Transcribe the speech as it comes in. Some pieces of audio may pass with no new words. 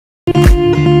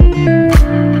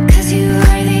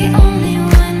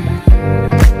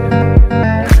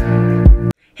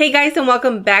Hey guys, and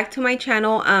welcome back to my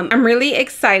channel. I'm really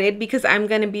excited because I'm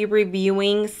going to be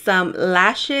reviewing some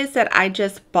lashes that I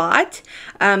just bought.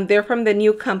 They're from the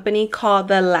new company called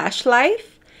the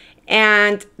LashLife,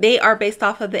 and they are based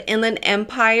off of the Inland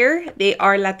Empire. They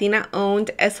are Latina owned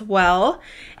as well.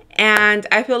 And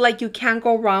I feel like you can't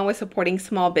go wrong with supporting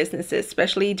small businesses,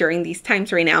 especially during these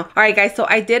times right now. All right, guys, so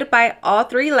I did buy all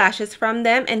 3 lashes from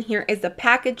them, and here is the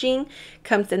packaging.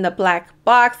 Comes in the black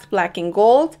box, black and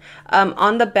gold.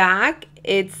 On the back,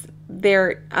 it's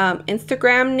their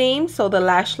Instagram name, so the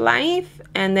LashLife,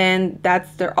 and then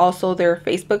that's also their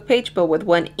Facebook page, but with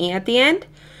one E at the end,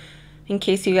 in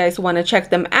case you guys want to check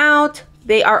them out.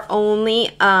 They are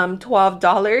only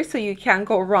 $12, so you can't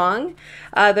go wrong.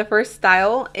 The first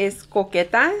style is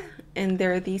Coqueta, and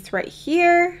there are these right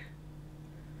here.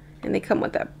 And they come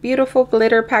with that beautiful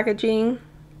glitter packaging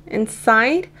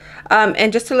inside.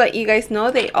 And just to let you guys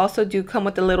know, they also do come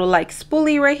with a little like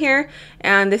spoolie right here.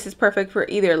 And this is perfect for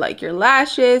either like your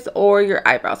lashes or your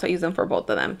eyebrows. I use them for both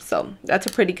of them. So that's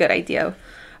a pretty good idea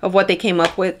of what they came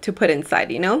up with to put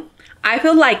inside, you know? I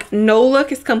feel like no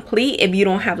look is complete if you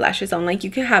don't have lashes on. Like, you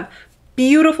can have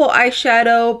beautiful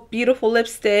eyeshadow, beautiful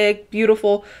lipstick,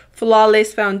 beautiful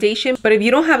flawless foundation, but if you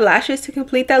don't have lashes to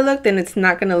complete that look, then it's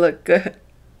not gonna look good.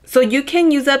 So you can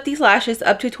use up these lashes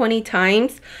up to 20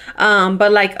 times,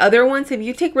 but like other ones, if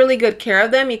you take really good care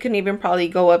of them, you can even probably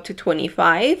go up to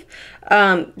 25.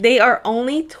 They are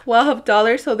only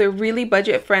 $12, so they're really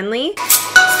budget friendly.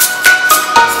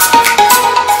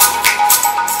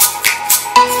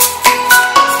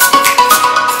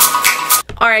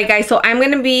 Alright guys, so I'm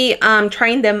going to be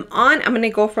trying them on. I'm going to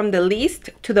go from the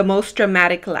least to the most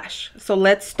dramatic lash. So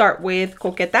let's start with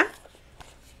Coqueta.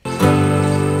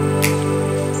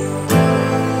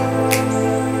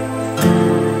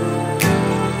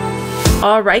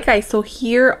 Alright guys, so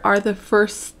here are the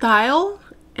first style,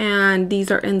 and these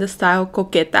are in the style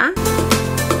Coqueta.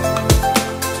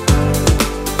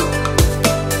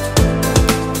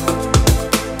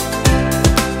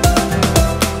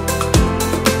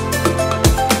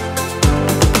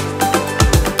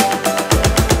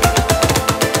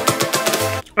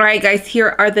 Alright guys,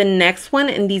 here are the next one,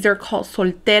 and these are called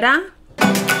Soltera.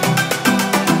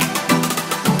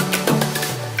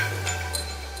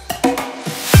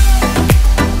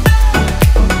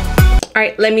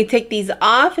 Alright, let me take these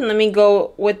off and let me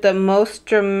go with the most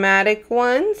dramatic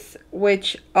ones,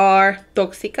 which are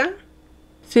Toxica.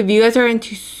 So if you guys are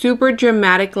into super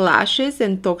dramatic lashes,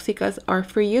 then Toxicas are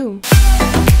for you.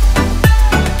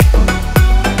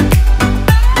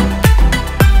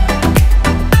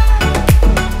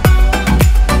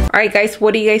 Alright guys,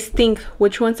 what do you guys think?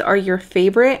 Which ones are your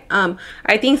favorite?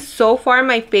 I think so far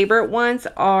my favorite ones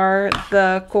are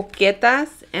the Coquetas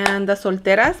and the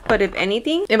Solteras. But if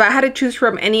anything, if I had to choose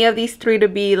from any of these 3 to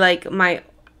be like my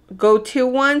go-to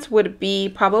ones, would be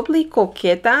probably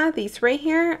Coqueta, these right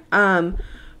here.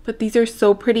 But these are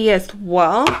so pretty as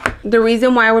well. The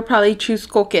reason why I would probably choose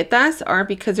Coquetas are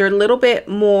because they're a little bit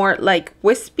more like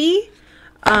wispy.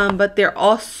 But they're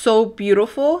all so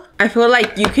beautiful. I feel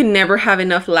like you can never have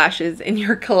enough lashes in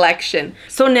your collection.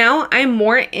 So now I'm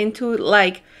more into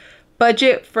like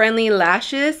budget friendly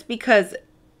lashes, because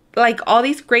like all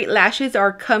these great lashes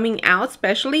are coming out,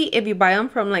 especially if you buy them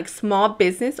from like small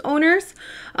business owners.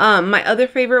 My other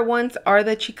favorite ones are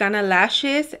the Chicana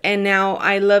Lashes, and now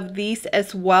I love these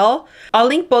as well. I'll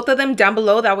link both of them down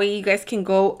below, that way you guys can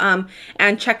go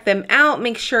and check them out.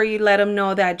 Make sure you let them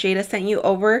know that Jada sent you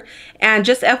over. And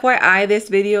just FYI, this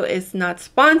video is not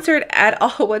sponsored at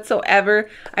all whatsoever.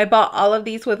 I bought all of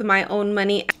these with my own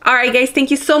money. Alright guys,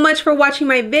 thank you so much for watching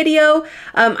my video.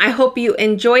 I hope you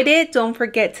enjoyed it. Don't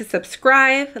forget to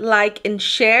subscribe, like, and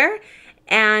share,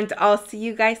 and I'll see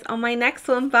you guys on my next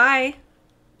one. Bye.